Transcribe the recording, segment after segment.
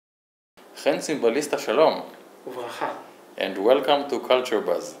Chen Zimbalista, shalom, Uvracha. and welcome to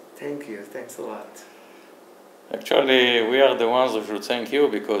CultureBuzz. Thank you, thanks a lot. Actually, we are the ones who should thank you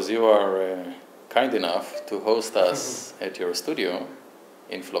because you are kind enough to host us at your studio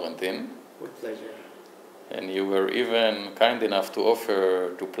in Florentine. With pleasure. And you were even kind enough to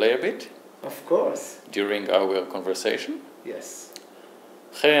offer to play a bit. Of course. During our conversation. Yes.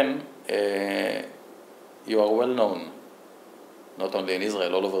 Chen, you are well known, not only in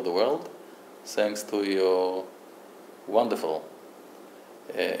Israel, all over the world, thanks to your wonderful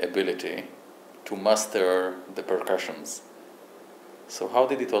ability to master the percussions. So how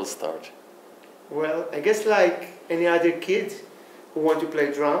did it all start? Well, I guess like any other kid who wanted to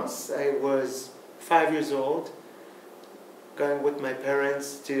play drums, I was 5 years old, going with my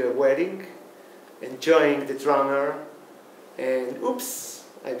parents to a wedding, enjoying the drummer, and oops,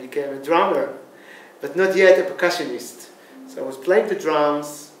 I became a drummer, but not yet a percussionist. So I was playing the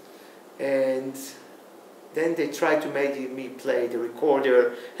drums, and then they tried to make me play the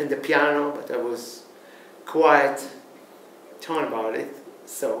recorder and the piano, but I was quite torn about it.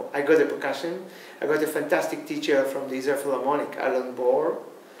 So I got a percussion. I got a fantastic teacher from the Israel Philharmonic, Alan Bohr,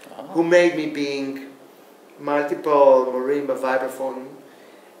 who made me being multiple marimba, vibraphone,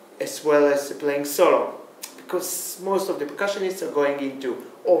 as well as playing solo. Because most of the percussionists are going into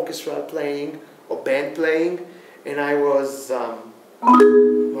orchestral playing or band playing, and I was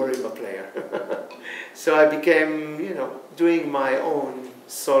marimba player. So I became, doing my own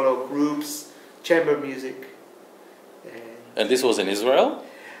solo groups, chamber music. And this was in Israel?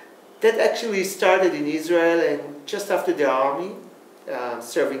 That actually started in Israel, and just after the army,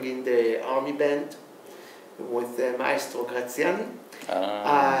 serving in the army band with Maestro Graziani.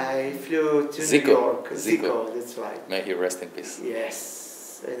 I flew to New York. Zico, that's right. May he rest in peace.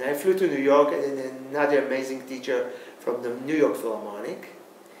 Yes. And I flew to New York, and another amazing teacher from the New York Philharmonic,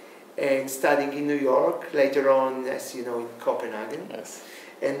 and studying in New York, later on, as you know, in Copenhagen. Yes.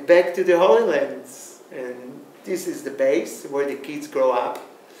 And back to the Holy Lands. And this is the base where the kids grow up.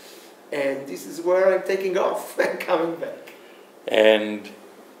 And this is where I'm taking off and coming back. And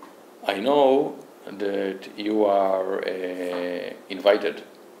I know that you are invited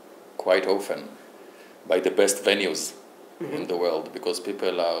quite often by the best venues in the world, because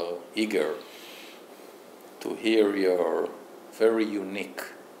people are eager to hear your very unique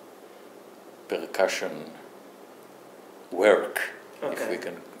percussion work, if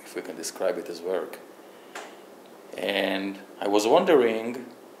we can describe it as work. And I was wondering,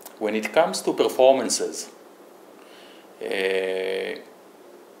 when it comes to performances, where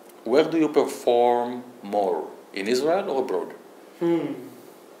do you perform more, in Israel or abroad?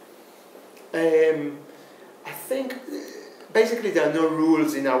 I think basically there are no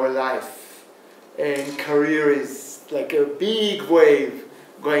rules in our life, and career is like a big wave,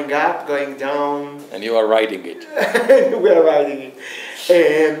 going up, going down. And you are riding it. We are riding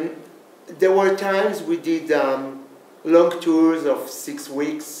it. There were times we did long tours of 6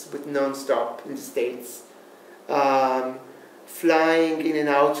 weeks, but non-stop in the States. Flying in and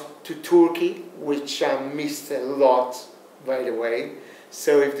out to Turkey, which I missed a lot, by the way.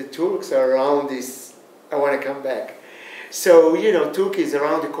 So if the Turks are around this, I want to come back. So, Turkey is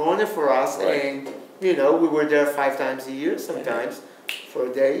around the corner for us, right. And, we were there 5 times a year sometimes, for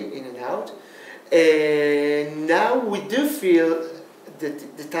a day, in and out. And now we do feel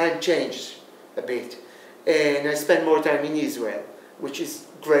that the time changed a bit. And I spend more time in Israel, which is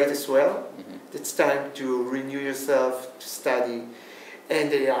great as well. It's time to renew yourself, to study.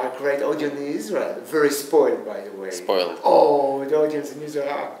 And they are a great audience in Israel. Very spoiled, by the way. Spoiled. Oh, the audience in Israel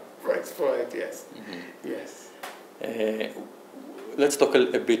are very spoiled, yes. Yes. Let's talk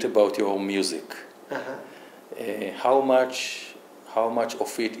a bit about your music. How much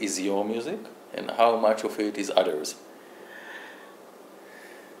of it is your music, and how much of it is others?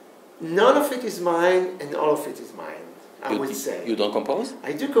 None of it is mine, and all of it is mine, I would say. You don't compose?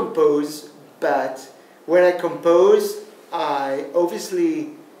 I do compose, but when I compose, I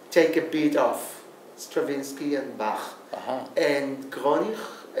obviously take a bit of Stravinsky and Bach, and Gronich,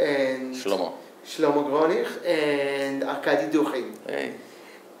 and Shlomo Gronich, and Arkady Dukhin. Hey.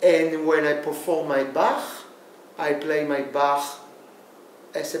 And when I perform my Bach, I play my Bach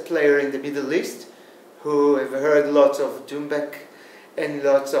as a player in the Middle East, who have heard lots of Dumbek and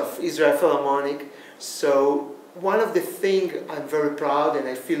lots of Israel Philharmonic. So one of the things I'm very proud and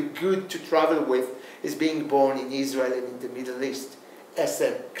I feel good to travel with is being born in Israel and in the Middle East as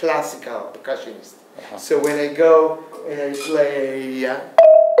a classical percussionist. So when I go and I play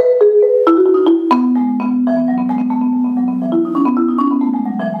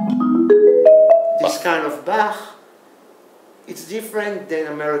this kind of Bach, it's different than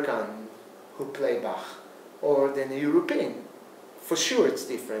American who play Bach, or than a European. For sure it's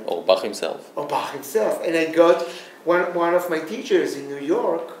different. Or Bach himself. Or Bach himself. And I got one of my teachers in New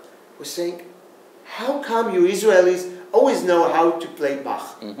York was saying, how come you Israelis always know how to play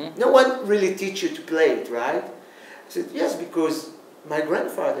Bach? Mm-hmm. No one really teach you to play it, right? I said, yes, because my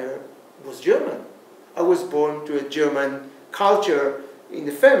grandfather was German. I was born to a German culture in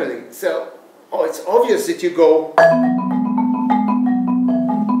the family. So, it's obvious that you go...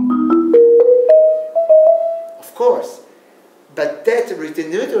 Of course. But that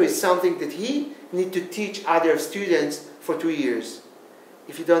ritenuto is something that he need to teach other students for 2 years.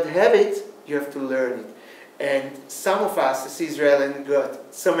 If you don't have it, you have to learn it. And some of us as Israelis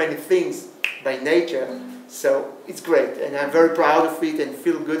got so many things by nature, so it's great. And I'm very proud of it and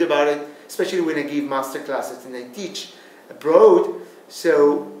feel good about it, especially when I give master classes and I teach abroad.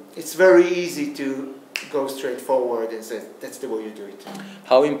 So it's very easy to go straight forward and say, that's the way you do it.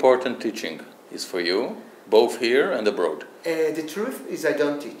 How important teaching is for you, both here and abroad? The truth is I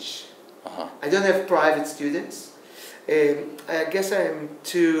don't teach. Uh-huh. I don't have private students. I guess I'm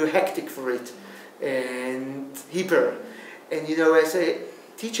too hectic for it and hyper. And you know, as a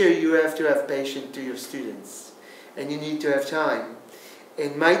teacher, you have to have patience to your students and you need to have time.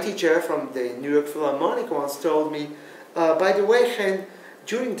 And my teacher from the New York Philharmonic once told me, by the way, Chen,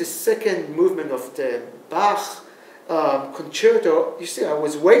 during the second movement of the Bach concerto, you see, I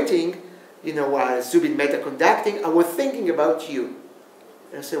was waiting, you know, while Zubin Mehta conducting, I was thinking about you.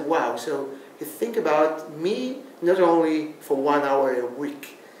 And I said, wow, so you think about me not only for 1 hour a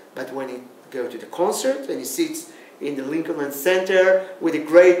week, but when you go to the concert and he sits in the Lincoln Center with a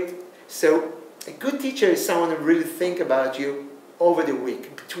great... So a good teacher is someone who really think about you over the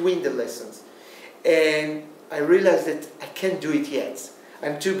week, between the lessons. And I realized that I can't do it yet.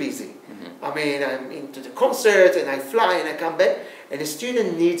 I'm too busy. Mm-hmm. I mean, I'm into the concert and I fly and I come back. And a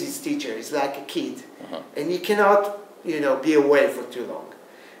student needs his teacher. He's like a kid. Uh-huh. And you cannot, you know, be away for too long.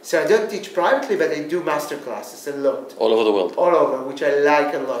 So I don't teach privately, but I do master classes a lot. All over the world? All over, which I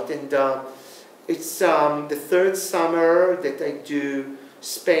like a lot. And it's the third summer that I do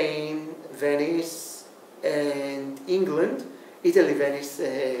Spain, Venice, and England. Italy, Venice,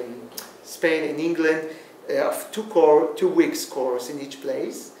 Spain, and England. Of 2 weeks course in each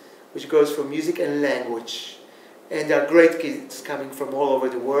place, which goes for music and language. And there are great kids coming from all over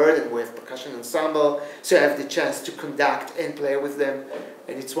the world, and we have percussion ensemble, so I have the chance to conduct and play with them,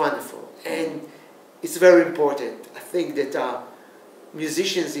 and it's wonderful. And it's very important. I think that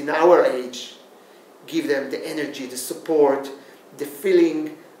musicians in our age give them the energy, the support, the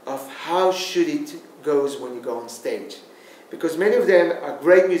feeling of how should it goes when you go on stage. Because many of them are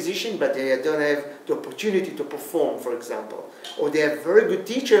great musicians, but they don't have the opportunity to perform, for example. Or they have very good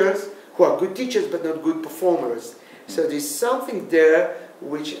teachers who are good teachers but not good performers. So there's something there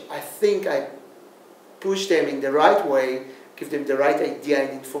which I think I push them in the right way, give them the right idea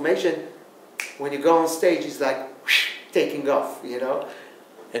and information. When you go on stage, it's like whoosh, taking off, you know.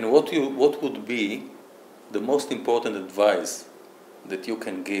 And what would be the most important advice that you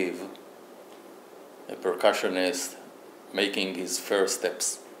can give a percussionist making his first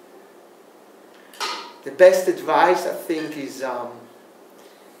steps? The best advice, I think, is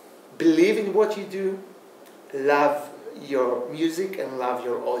believe in what you do, love your music and love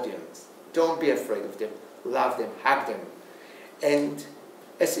your audience. Don't be afraid of them. Love them, hug them. And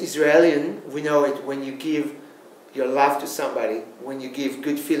as Israelis, we know it when you give your love to somebody, when you give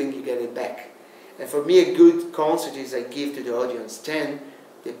good feeling, you get it back. And for me, a good concert is I give to the audience 10,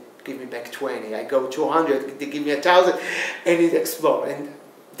 they give me back 20. I go 200, they give me 1,000, and it explodes. And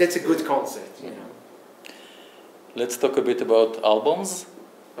that's a good concert, you know. Let's talk a bit about albums.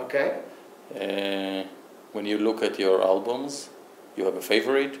 Okay. When you look at your albums, you have a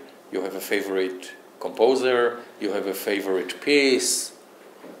favorite, you have a favorite composer, you have a favorite piece.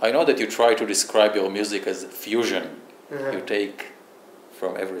 I know that you try to describe your music as fusion. Uh-huh. You take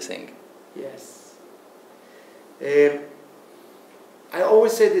from everything. Yes. I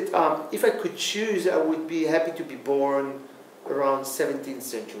always say that if I could choose, I would be happy to be born around 17th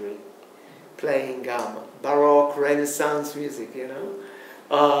century, playing Baroque, Renaissance music, you know.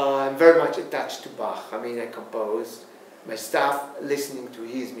 I'm very much attached to Bach. I mean, I compose my stuff listening to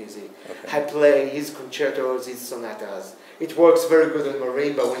his music. Okay. I play his concertos, his sonatas. It works very good on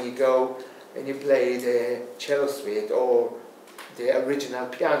marimba when you go and you play the cello suite or the original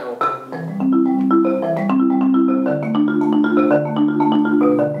piano.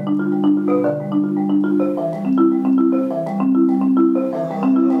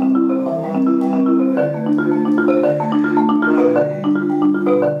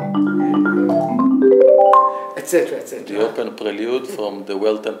 Etc., etc. Do you broken prelude from the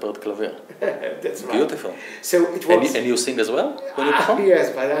well-tempered clavier. That's right. Beautiful. So it was. And you sing as well when you perform?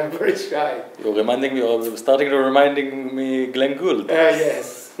 Yes, but I'm very shy. You're starting to reminding me Glenn Gould.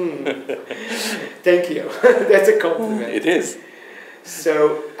 Yes. Thank you. That's a compliment. It is.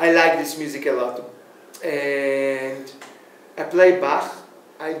 So I like this music a lot. And I play Bach.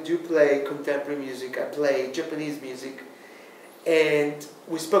 I do play contemporary music. I play Japanese music. And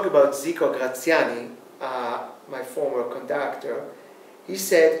we spoke about Zico Graziani, my former conductor. He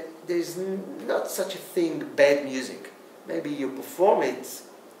said there's not such a thing, bad music. Maybe you perform it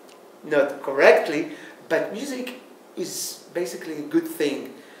not correctly, but music is basically a good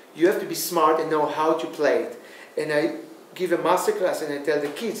thing. You have to be smart and know how to play it. And I give a masterclass and I tell the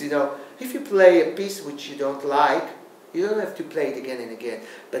kids, if you play a piece which you don't like, you don't have to play it again and again.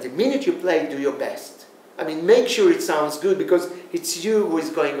 But the minute you play, do your best. I mean, make sure it sounds good because it's you who is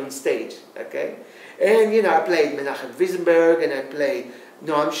going on stage, okay? And, I played Menachem Wiesenberg and I played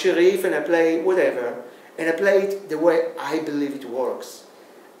Noam Sharif and I played whatever. And I played the way I believe it works.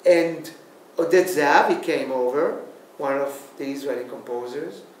 And Oded Zahavi came over, one of the Israeli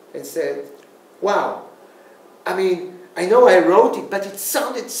composers, and said, wow, I mean, I know I wrote it, but it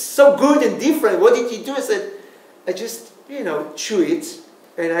sounded so good and different. What did you do? I said, I just, chew it,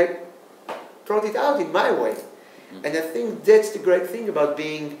 and I brought it out in my way. Mm-hmm. And I think that's the great thing about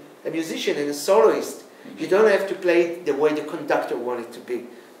being a musician and a soloist. Mm-hmm. You don't have to play it the way the conductor wanted it to be.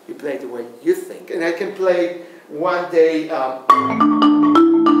 You play it the way you think. And I can play one day...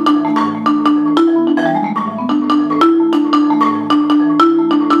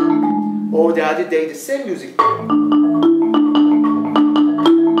 or the other day, the same music.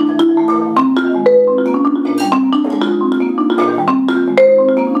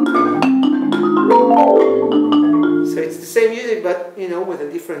 So it's the same music, but with a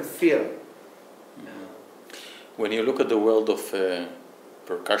different feel. When you look at the world of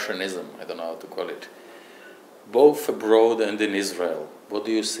percussionism, I don't know how to call it, both abroad and in Israel, what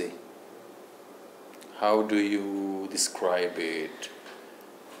do you see? How do you describe it?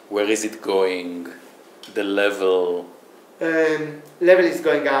 Where is it going? The level? Level is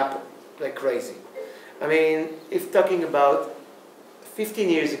going up like crazy. I mean, if talking about 15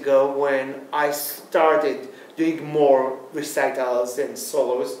 years ago when I started doing more recitals and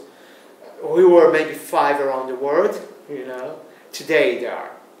solos, we were maybe 5 around the world, Today there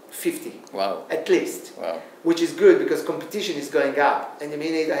are 50. Wow. At least. Wow. Which is good because competition is going up. And the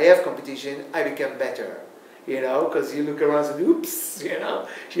minute I have competition, I become better. Because you look around and oops, you have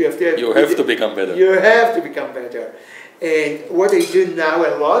to become better. You have to become better. And what I do now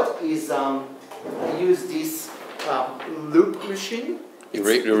a lot is I use this loop machine. You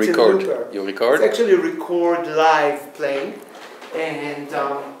record? You record? It's actually record live playing. And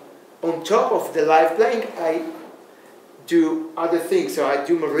on top of the live playing, I do other things. So I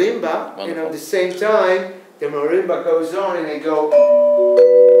do marimba, Wonderful. and at the same time, the marimba goes on and I go...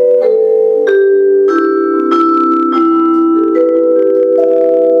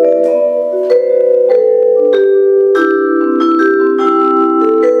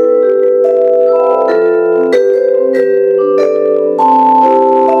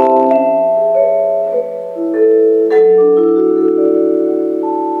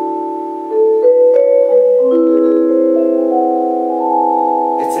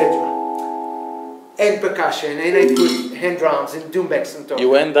 percussion, and I put hand drums and doumbeks on top.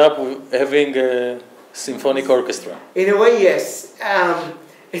 You end up having a symphonic orchestra. In a way, yes.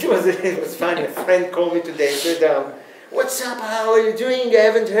 It was funny. A friend called me today and said, "What's up? How are you doing? I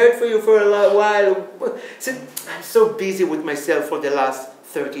haven't heard from you for a while." I said, "I'm so busy with myself for the last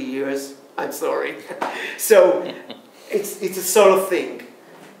 30 years. I'm sorry." So it's a solo thing,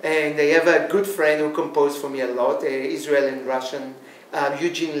 and I have a good friend who composed for me a lot, Israeli and Russian,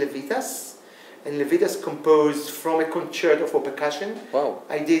 Eugene Levitas. And Levitas composed from a concerto for percussion. Wow.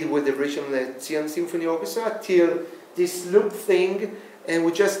 I did with the Rishon LeZion Symphony Orchestra till this loop thing, and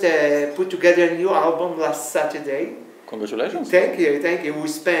we just put together a new album last Saturday. Congratulations. Thank you, thank you. We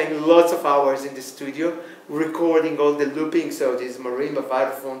spent lots of hours in the studio recording all the looping, so there's marimba,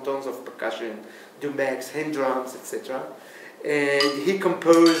 vibraphone, tones of percussion, doumbeks, hand drums, etc. And he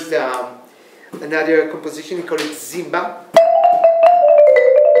composed another composition, he called it Zimba.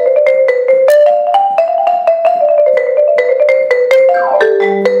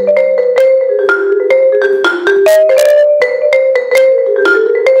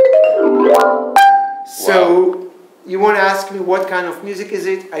 So, you want to ask me what kind of music is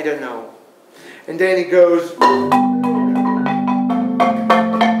it? I don't know. And then it goes...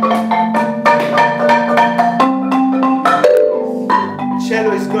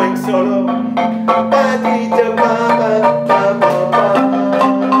 Cello is going so solo.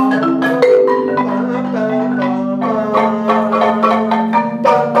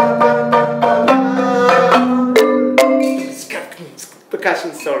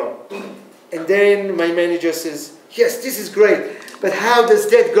 Percussion solo. And then my manager says, yes, this is great, but how does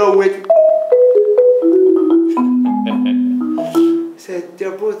that go with... I said,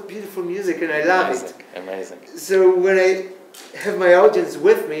 they're both beautiful music and I love it. Amazing. So when I have my audience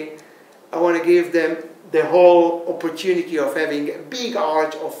with me, I want to give them the whole opportunity of having a big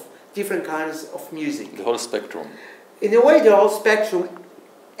arch of different kinds of music. The whole spectrum. In a way, the whole spectrum,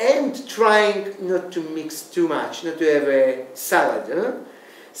 and trying not to mix too much, not to have a salad. Huh?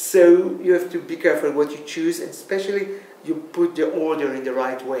 So you have to be careful what you choose, and especially you put the order in the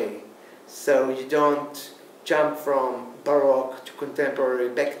right way. So you don't jump from Baroque to contemporary,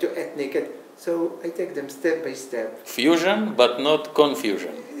 back to ethnic. So I take them step by step. Fusion, but not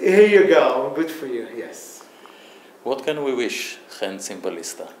confusion. Here you go. Good for you, yes. What can we wish, Chen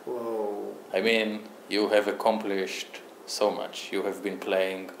Zimbalista? Whoa. I mean, you have accomplished so much. You have been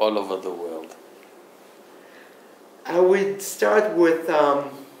playing all over the world. I would start with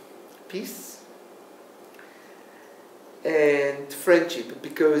peace and friendship,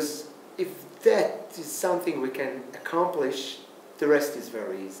 because if that is something we can accomplish, the rest is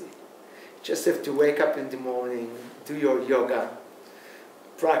very easy. Just have to wake up in the morning, do your yoga,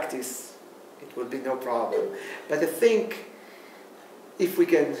 practice, it will be no problem. But I think if we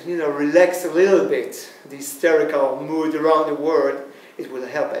can, relax a little bit the hysterical mood around the world, it will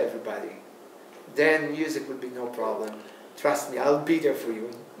help everybody. Then music will be no problem. Trust me, I'll be there for you.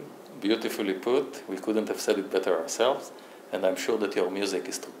 Beautifully put. We couldn't have said it better ourselves. And I'm sure that your music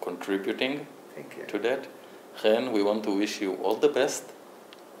is contributing to that. Chen, we want to wish you all the best.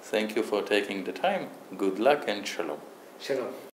 Thank you for taking the time. Good luck and shalom. Shalom.